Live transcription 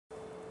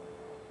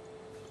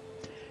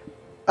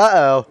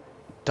Uh-oh.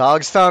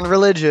 Dogs found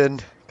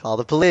religion. Call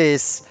the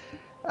police.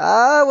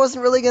 I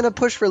wasn't really gonna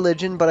push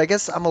religion, but I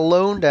guess I'm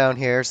alone down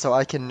here, so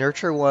I can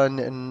nurture one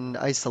in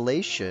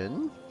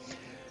isolation.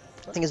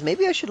 The thing is,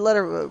 maybe I should let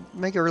her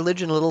make a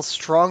religion a little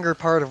stronger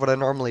part of what I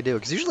normally do.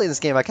 Because usually in this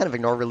game, I kind of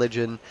ignore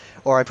religion,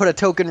 or I put a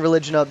token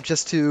religion up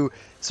just to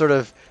sort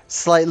of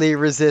slightly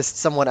resist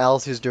someone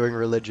else who's doing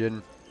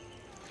religion.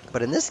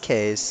 But in this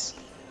case,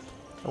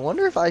 I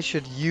wonder if I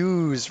should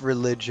use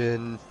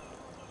religion.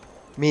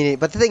 Meaning,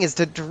 but the thing is,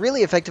 to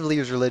really effectively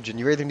use religion,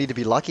 you either need to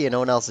be lucky and no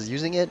one else is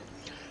using it,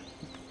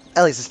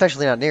 at least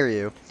especially not near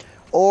you,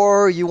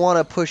 or you want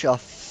to push a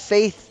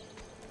faith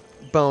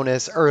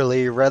bonus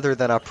early rather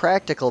than a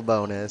practical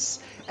bonus,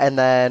 and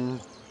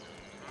then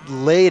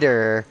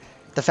later,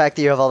 the fact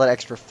that you have all that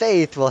extra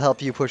faith will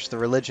help you push the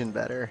religion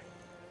better.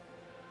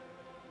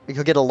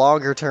 You'll get a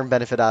longer term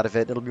benefit out of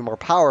it. It'll be more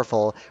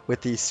powerful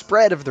with the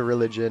spread of the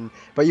religion,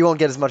 but you won't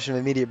get as much of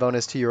an immediate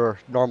bonus to your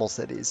normal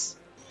cities.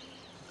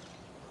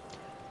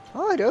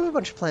 Oh, I do have a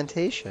bunch of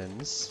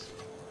plantations.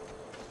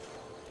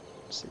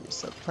 Let's see,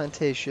 so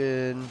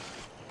plantation.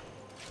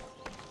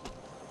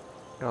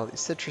 Got all these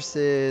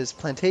citruses.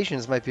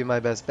 Plantations might be my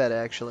best bet,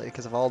 actually,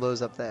 because of all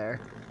those up there.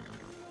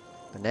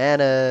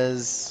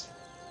 Bananas.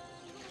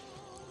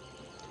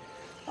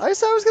 I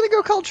said I was going to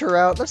go culture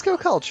route. Let's go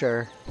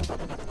culture.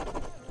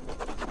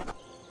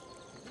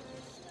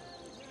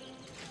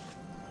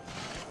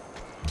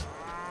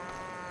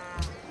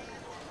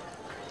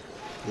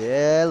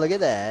 Yeah, look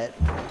at that.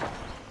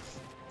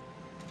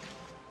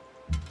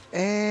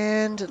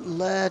 And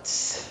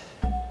let's...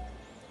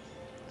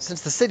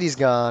 Since the city's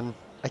gone,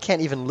 I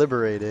can't even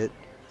liberate it.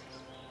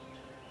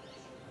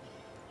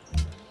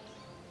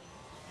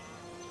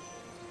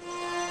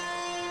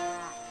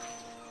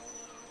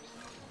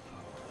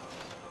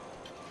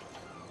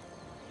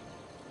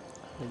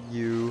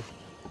 You...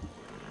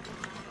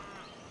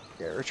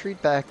 Yeah,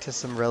 retreat back to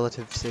some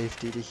relative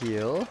safety to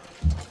heal.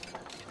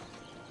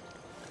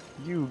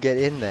 You get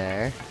in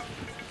there.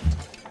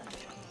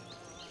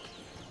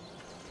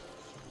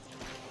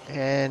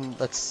 And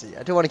let's see,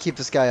 I do want to keep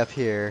this guy up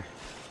here.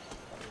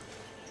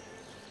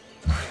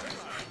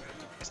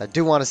 Because I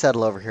do want to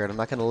settle over here, and I'm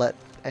not going to let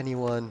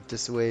anyone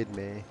dissuade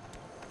me.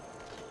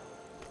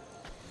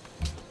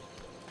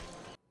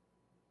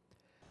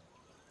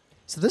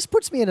 So this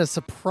puts me in a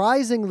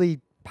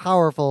surprisingly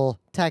powerful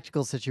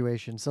tactical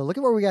situation. So look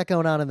at what we got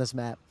going on in this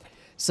map.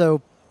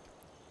 So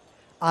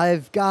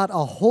I've got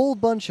a whole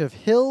bunch of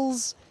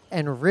hills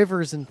and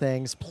rivers and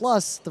things,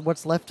 plus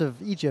what's left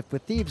of Egypt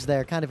with Thebes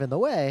there kind of in the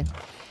way.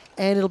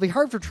 And it'll be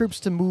hard for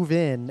troops to move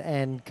in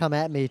and come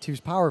at me too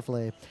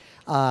powerfully.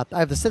 I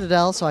have the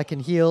Citadel, so I can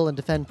heal and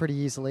defend pretty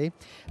easily.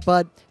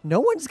 But no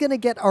one's going to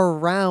get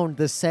around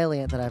the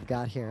salient that I've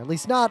got here, at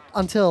least not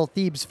until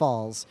Thebes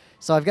falls.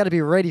 So I've got to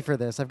be ready for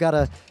this. I've got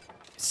to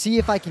see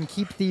if I can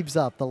keep Thebes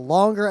up. The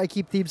longer I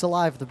keep Thebes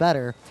alive, the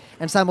better.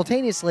 And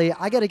simultaneously,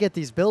 I got to get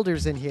these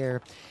builders in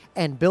here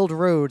and build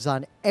roads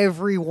on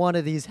every one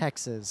of these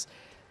hexes.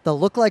 They'll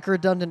look like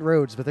redundant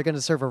roads, but they're going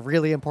to serve a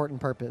really important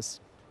purpose.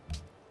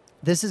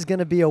 This is going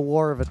to be a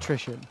war of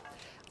attrition.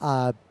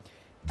 I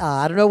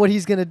don't know what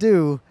he's going to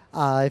do.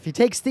 If he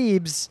takes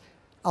Thebes,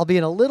 I'll be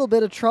in a little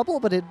bit of trouble,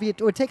 but it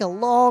would take a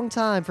long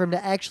time for him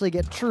to actually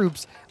get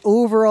troops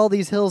over all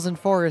these hills and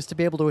forests to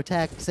be able to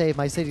attack, say,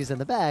 my cities in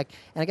the back.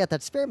 And I got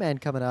that spearman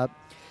coming up.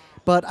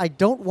 But I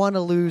don't want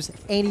to lose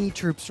any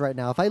troops right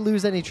now. If I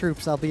lose any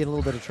troops, I'll be in a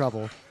little bit of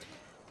trouble.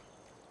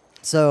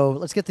 So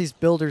let's get these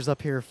builders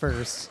up here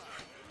first.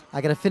 I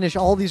got to finish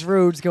all these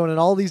roads going in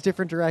all these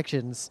different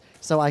directions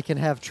so I can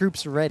have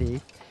troops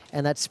ready.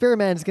 And that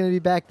spearman's going to be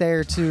back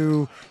there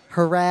to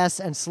harass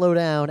and slow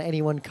down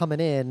anyone coming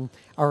in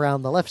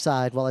around the left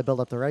side while I build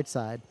up the right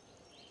side.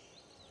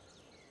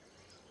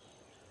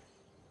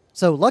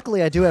 So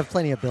luckily I do have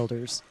plenty of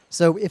builders.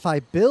 So if I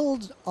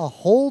build a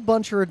whole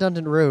bunch of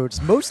redundant roads,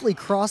 mostly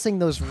crossing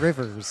those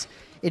rivers,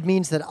 it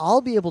means that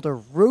I'll be able to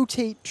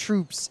rotate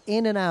troops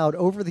in and out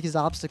over these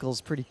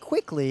obstacles pretty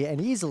quickly and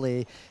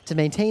easily to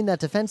maintain that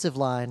defensive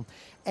line,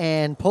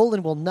 and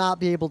Poland will not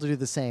be able to do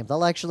the same.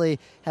 They'll actually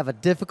have a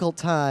difficult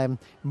time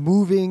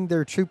moving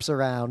their troops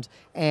around,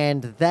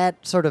 and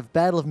that sort of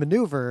battle of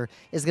maneuver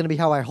is going to be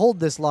how I hold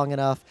this long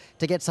enough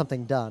to get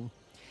something done.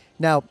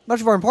 Now,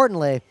 much more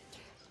importantly,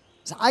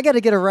 so I got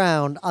to get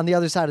around on the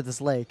other side of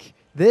this lake.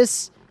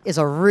 This is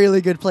a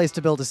really good place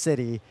to build a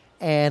city,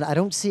 and I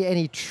don't see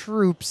any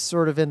troops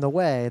sort of in the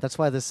way. That's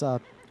why this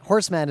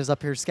horseman is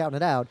up here scouting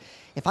it out.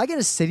 If I get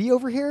a city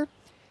over here,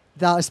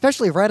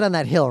 especially right on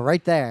that hill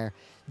right there,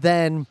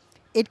 then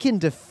it can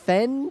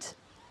defend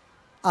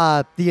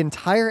the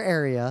entire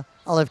area.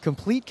 I'll have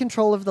complete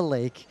control of the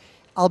lake.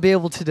 I'll be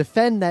able to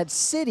defend that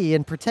city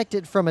and protect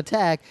it from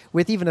attack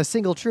with even a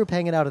single troop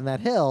hanging out in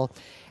that hill.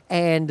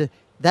 And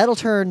that'll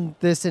turn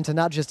this into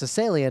not just a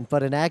salient,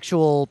 but an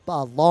actual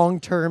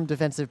long-term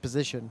defensive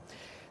position.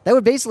 That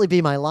would basically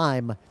be my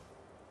lime.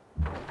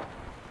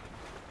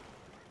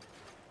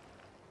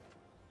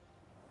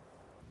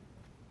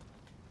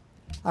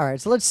 All right,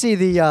 so let's see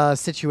the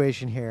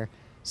situation here.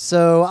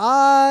 So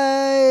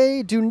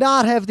I do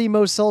not have the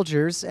most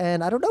soldiers,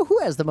 and I don't know who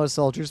has the most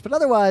soldiers, but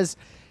otherwise,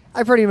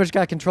 I pretty much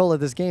got control of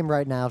this game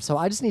right now. So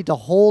I just need to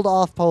hold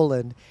off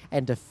Poland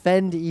and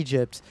defend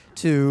Egypt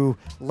to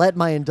let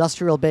my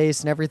industrial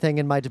base and everything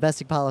in my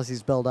domestic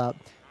policies build up.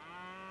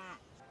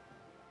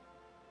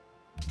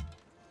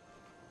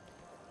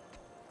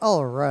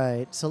 All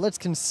right, so let's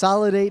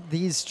consolidate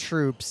these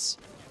troops.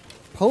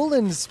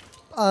 Poland's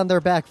on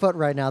their back foot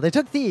right now. They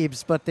took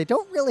Thebes, but they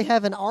don't really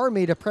have an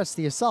army to press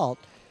the assault.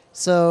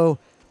 So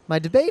my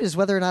debate is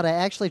whether or not I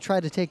actually try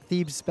to take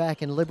Thebes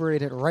back and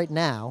liberate it right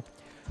now,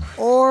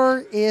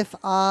 or if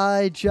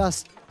I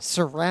just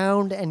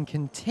surround and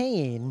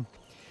contain.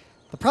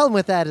 The problem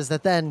with that is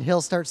that then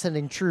he'll start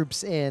sending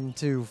troops in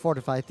to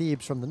fortify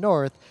Thebes from the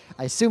north.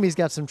 I assume he's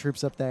got some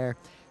troops up there.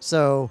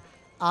 So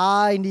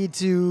I need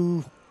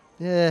to...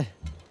 I'm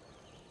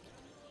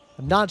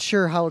not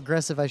sure how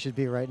aggressive I should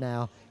be right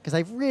now, because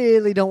I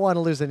really don't want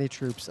to lose any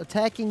troops.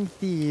 Attacking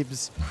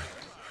Thebes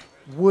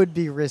would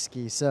be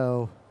risky,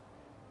 so...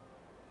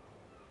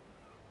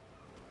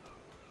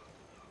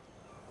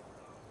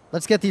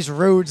 Let's get these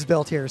roads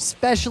built here,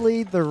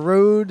 especially the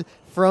road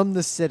from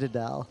the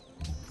Citadel.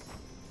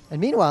 And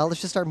meanwhile,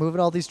 let's just start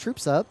moving all these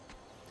troops up,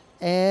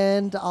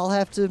 and I'll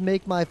have to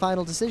make my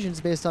final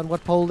decisions based on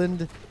what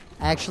Poland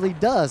actually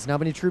does and how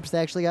many troops they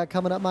actually got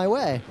coming up my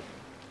way.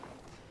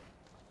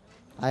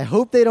 I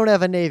hope they don't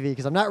have a navy,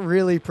 because I'm not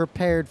really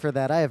prepared for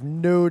that. I have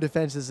no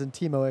defenses in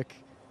Timoic.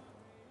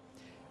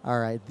 All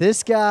right,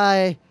 this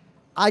guy,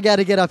 I got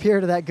to get up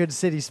here to that good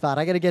city spot.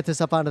 I got to get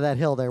this up onto that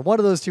hill there, one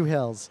of those two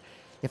hills.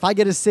 If I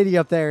get a city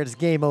up there, it's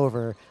game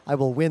over. I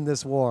will win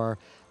this war.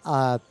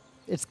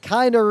 It's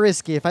kind of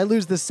risky. If I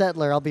lose this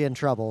settler, I'll be in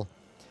trouble.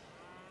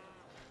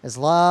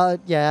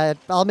 Yeah,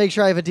 I'll make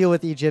sure I have a deal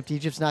with Egypt.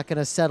 Egypt's not going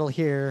to settle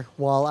here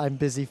while I'm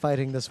busy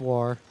fighting this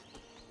war.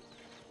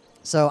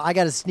 So I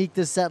got to sneak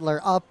this settler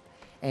up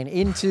and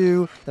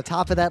into the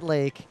top of that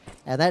lake,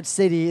 and that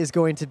city is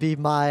going to be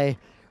my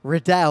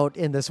redoubt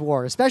in this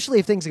war, especially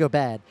if things go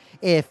bad.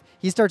 If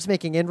he starts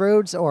making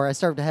inroads or I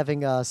start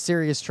having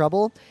serious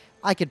trouble,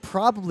 I could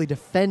probably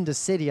defend a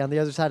city on the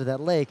other side of that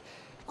lake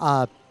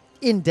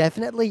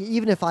indefinitely,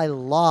 even if I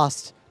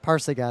lost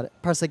Pasargadae.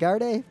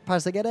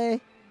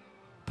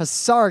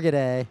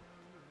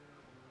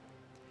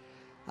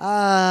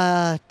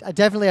 I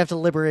definitely have to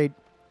liberate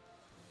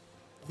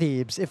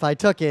Thebes. If I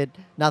took it,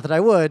 not that I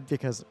would,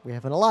 because we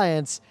have an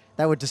alliance,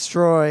 that would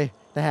destroy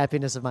the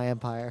happiness of my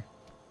empire.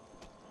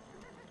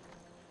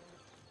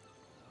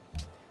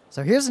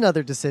 So here's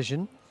another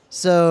decision.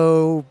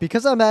 So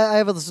because I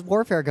have this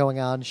warfare going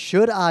on,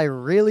 should I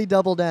really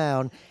double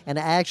down and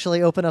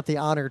actually open up the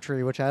honor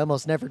tree, which I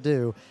almost never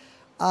do?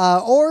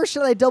 Or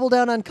should I double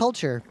down on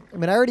culture? I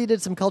mean, I already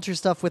did some culture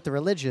stuff with the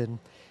religion,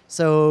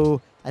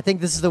 so I think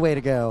this is the way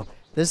to go.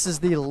 This is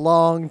the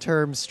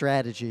long-term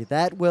strategy.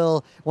 That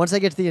will, once I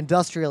get to the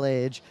industrial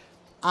age,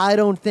 I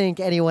don't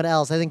think anyone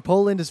else. I think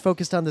Poland is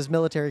focused on this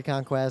military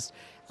conquest.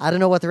 I don't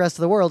know what the rest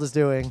of the world is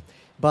doing,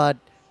 but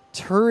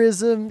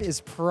tourism is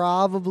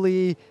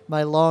probably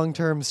my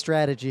long-term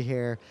strategy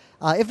here.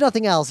 If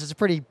nothing else, it's a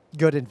pretty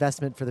good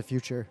investment for the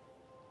future.